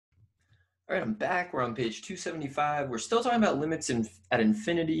All right, I'm back. We're on page 275. We're still talking about limits at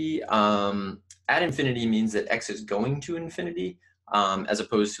infinity. At infinity means that x is going to infinity, as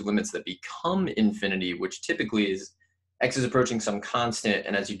opposed to limits that become infinity, which typically is x is approaching some constant,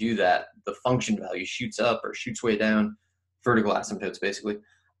 and as you do that, the function value shoots up or shoots way down, vertical asymptotes, basically.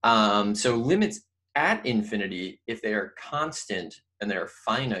 So limits at infinity, if they are constant and they're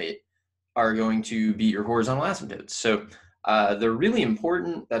finite, are going to be your horizontal asymptotes. So they're really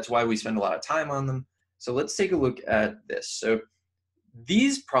important. That's why we spend a lot of time on them. So let's take a look at this. So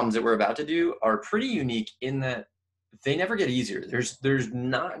these problems that we're about to do are pretty unique in that they never get easier. There's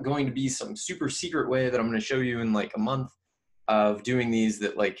not going to be some super secret way that I'm going to show you in like a month of doing these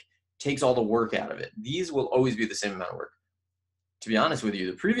that like takes all the work out of it. These will always be the same amount of work. To be honest with you,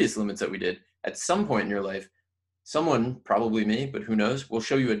 the previous limits that we did, at some point in your life, someone, probably me, but who knows, will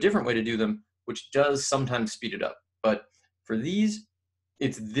show you a different way to do them, which does sometimes speed it up. But for these,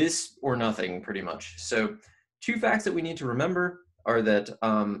 it's this or nothing pretty much. So two facts that we need to remember are that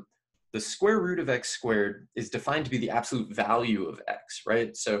the square root of x squared is defined to be the absolute value of x,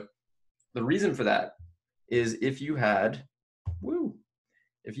 right? So the reason for that is if you had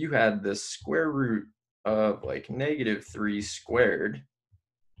the square root of like -3 squared,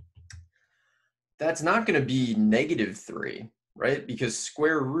 that's not going to be -3, right? Because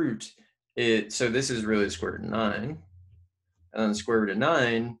square root, so this is really the square root of 9, and then the square root of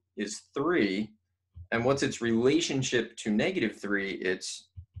 9 is 3, and what's its relationship to -3? It's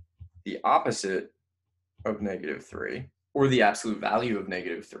the opposite of -3, or the absolute value of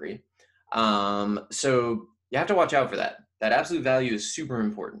 -3. So you have to watch out for that. That absolute value is super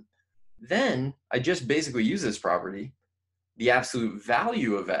important. Then I just basically use this property. The absolute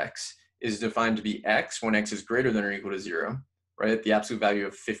value of x is defined to be x when x is greater than or equal to 0, right? The absolute value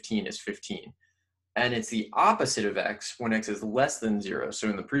of 15 is 15. And it's the opposite of x when x is less than 0. So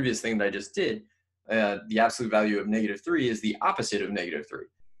in the previous thing that I just did, the absolute value of -3 is the opposite of -3,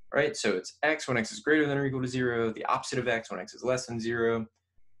 right? So it's x when x is greater than or equal to 0, the opposite of x when x is less than 0.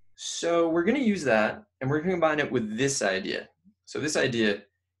 So we're going to use that, and we're going to combine it with this idea. So this idea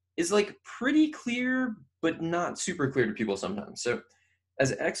is like pretty clear, but not super clear to people sometimes. So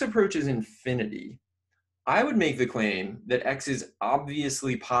as x approaches infinity, I would make the claim that x is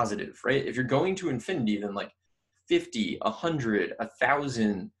obviously positive, right? If you're going to infinity, then like 50, 100,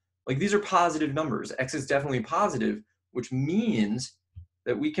 1,000, like these are positive numbers. X is definitely positive, which means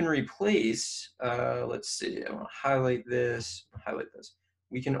that we can replace, let's see, I want to highlight this.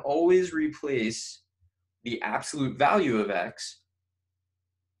 We can always replace the absolute value of x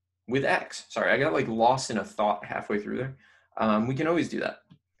with x. Sorry, I got like lost in a thought halfway through there. We can always do that.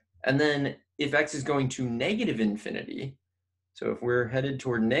 And then if x is going to negative infinity, so if we're headed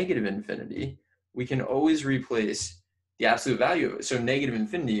toward negative infinity, we can always replace the absolute value of it. So negative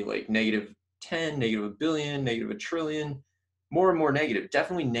infinity, like -10, -1 billion, -1 trillion, more and more negative,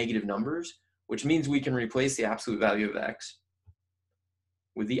 definitely negative numbers, which means we can replace the absolute value of x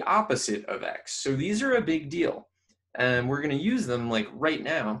with the opposite of x. So these are a big deal. And we're going to use them like right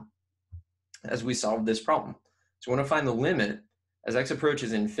now as we solve this problem. So we want to find the limit as x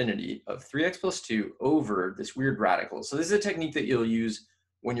approaches infinity of 3x plus 2 over this weird radical. So this is a technique that you'll use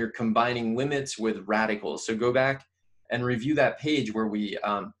when you're combining limits with radicals. So go back and review that page where we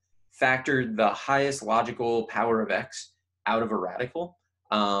factored the highest logical power of x out of a radical.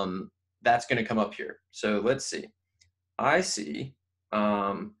 That's going to come up here. So let's see. I see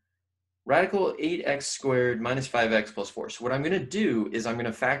radical 8x squared minus 5x plus 4. So what I'm going to do is I'm going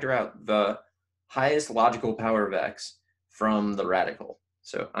to factor out the highest logical power of x from the radical.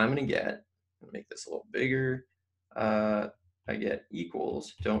 So I'm going to get, make this a little bigger, I get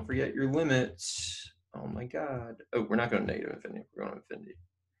equals, don't forget your limits. Oh my God. Oh, we're not going to negative infinity, we're going to infinity.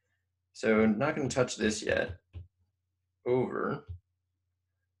 So I'm not going to touch this yet. Over,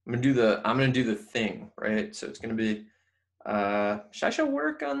 I'm going to do the thing, right? So it's going to be, should I show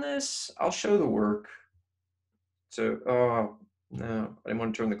work on this? I'll show the work. So, oh, no, I didn't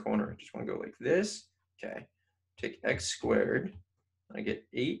want to turn the corner. I just want to go like this. Okay, take x squared. I get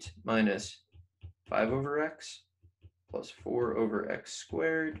 8 minus 5 over x plus 4 over x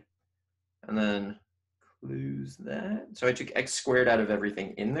squared. And then close that. So I took x squared out of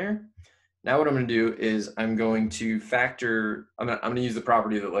everything in there. Now what I'm going to do is I'm going to factor, I'm going to use the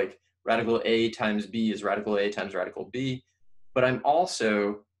property that like radical a times b is radical a times radical b. But I'm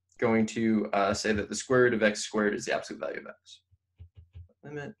also going to say that the square root of x squared is the absolute value of x.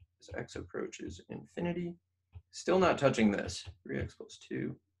 Limit as x approaches infinity. Still not touching this. 3x plus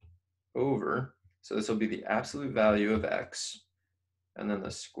 2 over. So this will be the absolute value of x. And then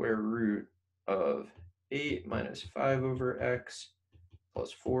the square root of 8 minus 5 over x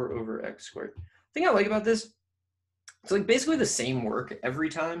plus 4 over x squared. The thing I like about this, it's like basically the same work every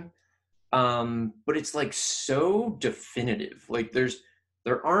time, but it's like so definitive. Like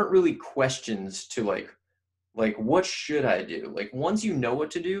there aren't really questions to like what should I do? Like once you know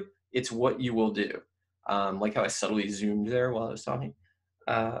what to do, it's what you will do. Like how I subtly zoomed there while I was talking.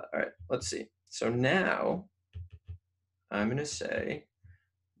 All right, let's see. So now I'm gonna say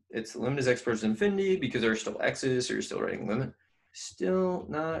it's the limit as x approaches infinity because there are still x's, so you're still writing limit. Still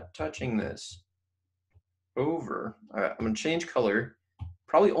not touching this. Over. All right, I'm gonna change color,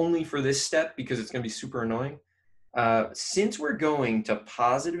 probably only for this step because it's gonna be super annoying. Since we're going to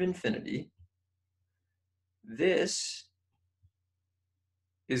positive infinity, this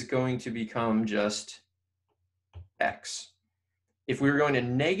is going to become just x. If we were going to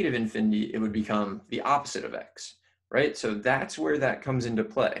negative infinity, it would become the opposite of x, right? So that's where that comes into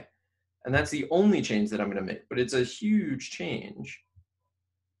play. And that's the only change that I'm going to make, but it's a huge change.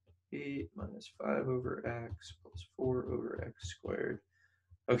 8 minus 5 over x plus 4 over x squared.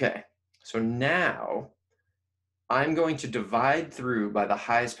 Okay, so now I'm going to divide through by the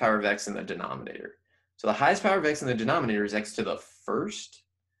highest power of x in the denominator. So the highest power of x in the denominator is x to the first.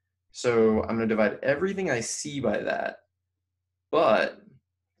 So I'm going to divide everything I see by that. But,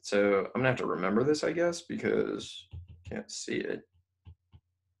 so I'm going to have to remember this, I guess, because I can't see it.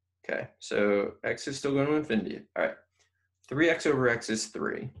 Okay, so x is still going to infinity. All right, 3x over x is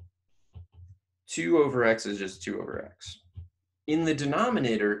 3. 2 over x is just 2 over x. In the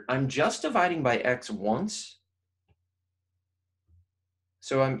denominator, I'm just dividing by x once.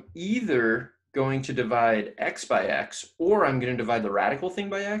 So I'm either going to divide x by x, or I'm going to divide the radical thing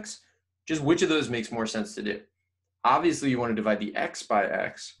by x. Just which of those makes more sense to do? Obviously, you want to divide the x by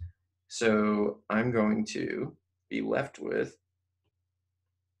x. So I'm going to be left with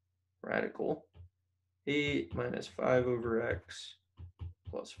radical 8 minus 5 over x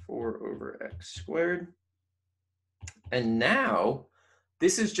plus 4 over x squared. And now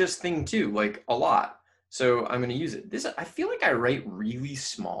this is just thing 2, like a lot. So I'm going to use it. This, I feel like I write really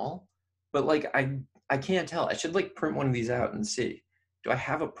small, but like I can't tell. I should like print one of these out and see. Do I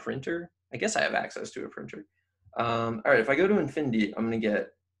have a printer? I guess I have access to a printer. All right, if I go to infinity, I'm going to get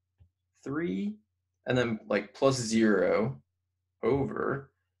 3 and then like plus 0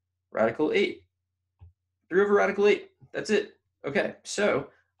 over radical 8. 3 over radical 8. That's it. Okay, so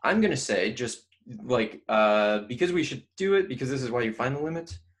I'm going to say just like, because we should do it, because this is why you find the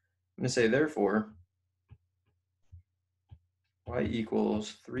limits, I'm going to say therefore y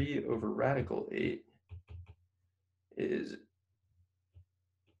equals 3 over radical 8 is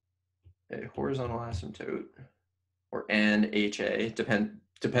a horizontal asymptote, or an HA,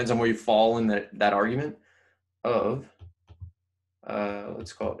 depends on where you fall in that argument, of,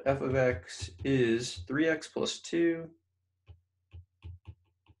 let's call it f of x is 3x plus 2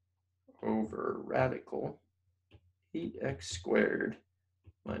 over radical 8x squared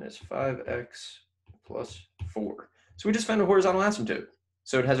minus 5x plus 4. So we just found a horizontal asymptote.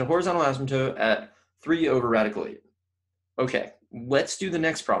 So it has a horizontal asymptote at 3 over radical 8. Okay, let's do the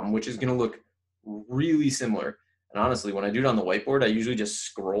next problem, which is going to look really similar. And honestly, when I do it on the whiteboard, I usually just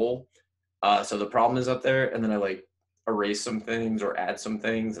scroll. So the problem is up there, and then I like erase some things or add some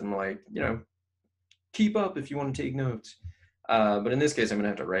things, and like, you know, keep up if you want to take notes. But in this case, I'm going to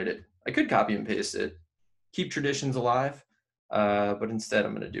have to write it. I could copy and paste it, keep traditions alive, but instead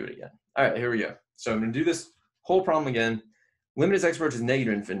I'm going to do it again. All right, here we go. So I'm going to do this whole problem again. Limit as x approaches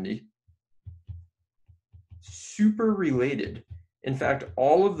negative infinity. Super related. In fact,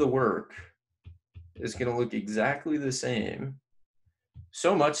 all of the work is going to look exactly the same.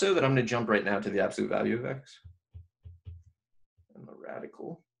 So much so that I'm going to jump right now to the absolute value of x and the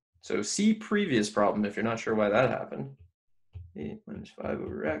radical. So see previous problem if you're not sure why that happened. 8 minus 5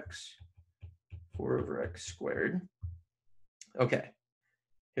 over x, 4 over x squared. Okay,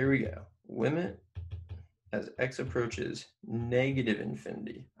 here we go. Limit as x approaches negative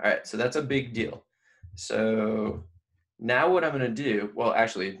infinity. All right, so that's a big deal. So now what I'm going to do, well,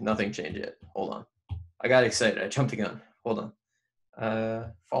 actually, nothing changed yet. Hold on. I got excited. I jumped the gun. Hold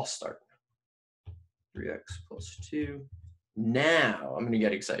on. False start. 3x plus 2. Now I'm going to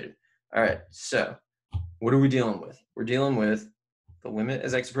get excited. All right, so what are we dealing with? We're dealing with the limit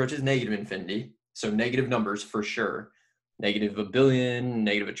as x approaches negative infinity. So negative numbers for sure. Negative a billion,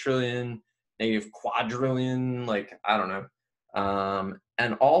 negative a trillion, negative quadrillion, like, I don't know.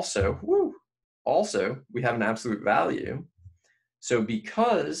 And also, we have an absolute value. So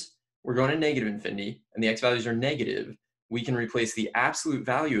because we're going to negative infinity and the x values are negative, we can replace the absolute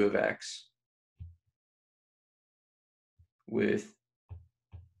value of x with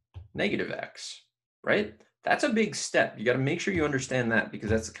negative x, right? That's a big step. You got to make sure you understand that, because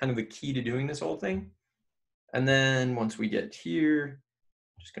that's kind of the key to doing this whole thing. And then once we get here,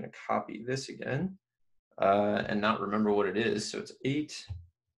 I'm just going to copy this again and not remember what it is. So it's 8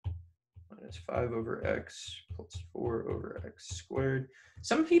 minus 5 over x plus 4 over x squared.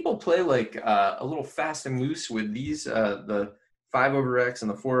 Some people play like a little fast and loose with these, the 5 over x and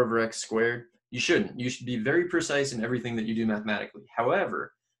the 4 over x squared. You shouldn't. You should be very precise in everything that you do mathematically.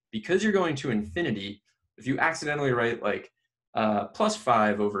 However, because you're going to infinity, if you accidentally write like plus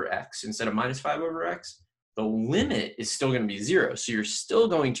 5 over x instead of minus 5 over x, the limit is still going to be 0. So you're still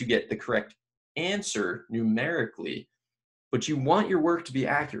going to get the correct answer numerically, but you want your work to be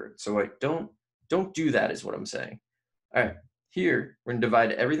accurate. So like, don't do that is what I'm saying. All right, here, we're gonna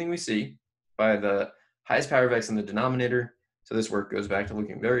divide everything we see by the highest power of x in the denominator. So this work goes back to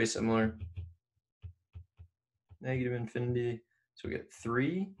looking very similar. Negative infinity. So we get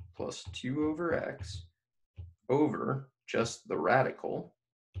 3 plus 2 over x over just the radical,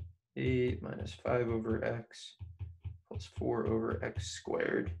 8 minus 5 over x plus 4 over x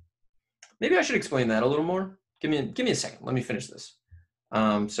squared. Maybe I should explain that a little more. Give me a second. Let me finish this.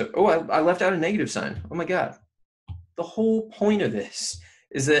 I left out a negative sign. Oh my God. The whole point of this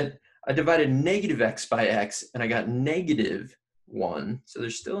is that I divided negative x by x and I got negative 1. So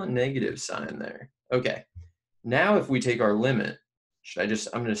there's still a negative sign there. Okay. Now if we take our limit, I'm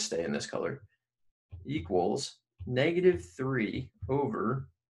going to stay in this color, equals negative 3 over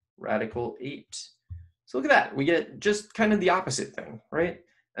radical 8. So look at that. We get just kind of the opposite thing, right?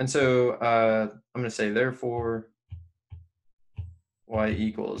 And so I'm going to say, therefore, y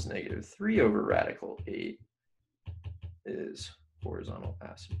equals negative 3 over radical 8 is horizontal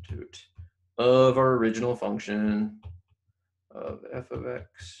asymptote of our original function of f of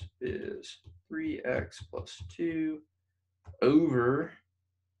x is 3x plus 2 over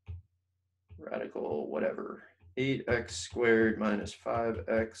radical whatever, 8x squared minus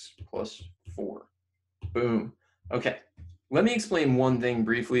 5x plus 4. Boom. Okay. Let me explain one thing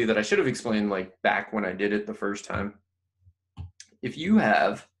briefly that I should have explained like back when I did it the first time. If you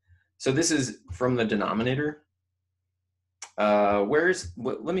have, so this is from the denominator. Where's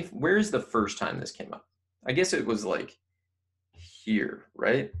the first time this came up? I guess it was like here,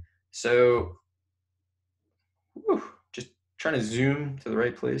 right? So, just trying to zoom to the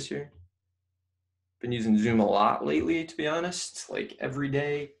right place here. Been using Zoom a lot lately, to be honest, like every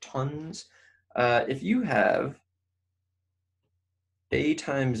day, tons. If you have a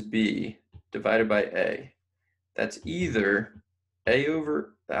times b divided by a, that's either a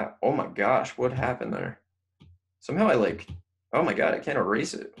over that. Oh my gosh, what happened there? Somehow oh my God, I can't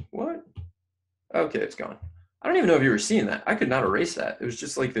erase it. What? Okay, it's gone. I don't even know if you were seeing that. I could not erase that. It was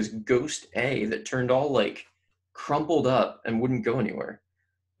just like this ghost a that turned all like crumpled up and wouldn't go anywhere.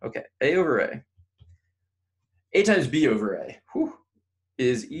 Okay, a over a times b over a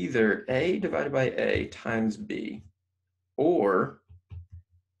is either a divided by a times b or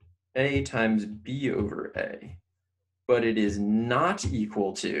a times b over a, but it is not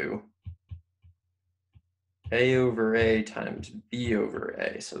equal to a over a times b over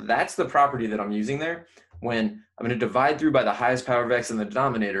a. So that's the property that I'm using there. When I'm going to divide through by the highest power of x in the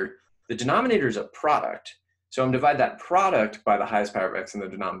denominator is a product. So I'm divide that product by the highest power of x in the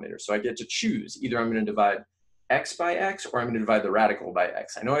denominator. So I get to choose. Either I'm going to divide x by x or I'm going to divide the radical by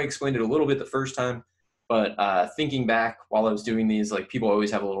x. I know I explained it a little bit the first time, but thinking back while I was doing these, like people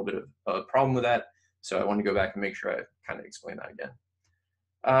always have a little bit of a problem with that. So I want to go back and make sure I kind of explain that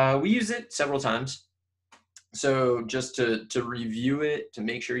again. We use it several times. So just to review it, to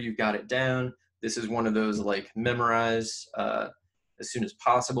make sure you've got it down, this is one of those like memorize as soon as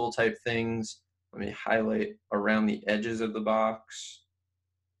possible type things. Let me highlight around the edges of the box,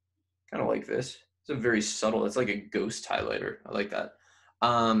 kind of like this. It's a very subtle, it's like a ghost highlighter. I like that.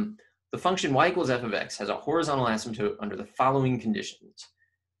 The function y equals f of x has a horizontal asymptote under the following conditions.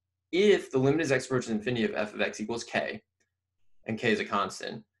 If the limit as x approaches infinity of f of x equals k, and k is a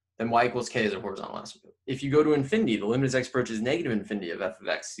constant, then y equals k is a horizontal asymptote. If you go to infinity, the limit as x approaches negative infinity of f of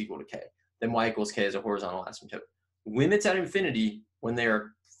x is equal to k, then y equals k is a horizontal asymptote. Limits at infinity, when they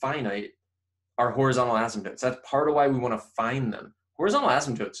are finite, are horizontal asymptotes. That's part of why we want to find them. Horizontal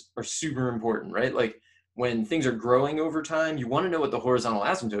asymptotes are super important, right? Like when things are growing over time, you want to know what the horizontal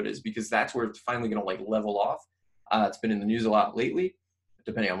asymptote is, because that's where it's finally going to like level off. It's been in the news a lot lately,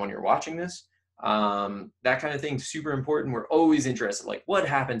 depending on when you're watching this. That kind of thing, super important. We're always interested, like what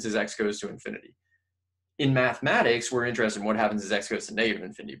happens as x goes to infinity? In mathematics, we're interested in what happens as x goes to negative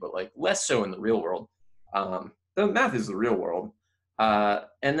infinity, but like less so in the real world. The math is the real world.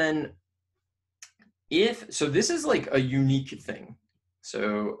 And then so this is like a unique thing.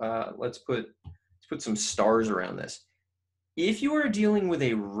 So let's put put some stars around this. If you are dealing with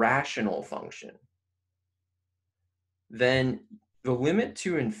a rational function, then the limit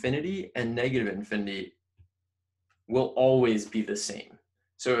to infinity and negative infinity will always be the same.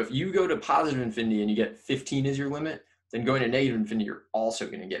 So if you go to positive infinity and you get 15 as your limit, then going to negative infinity, you're also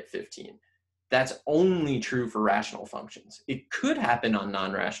going to get 15. That's only true for rational functions. It could happen on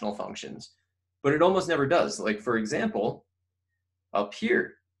non-rational functions, but it almost never does. Like, for example, up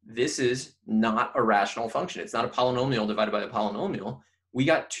here, this is not a rational function. It's not a polynomial divided by a polynomial. We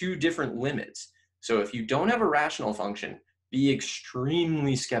got two different limits. So if you don't have a rational function, be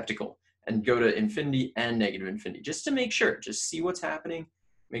extremely skeptical and go to infinity and negative infinity just to make sure. Just see what's happening.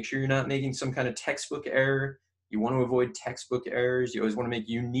 Make sure you're not making some kind of textbook error. You want to avoid textbook errors. You always want to make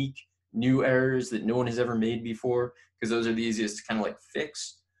unique new errors that no one has ever made before, because those are the easiest to kind of like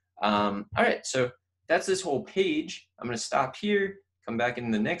fix. All right, so that's this whole page. I'm going to stop here, come back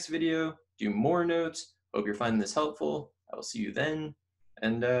in the next video, do more notes. Hope you're finding this helpful. I will see you then,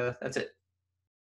 and that's it.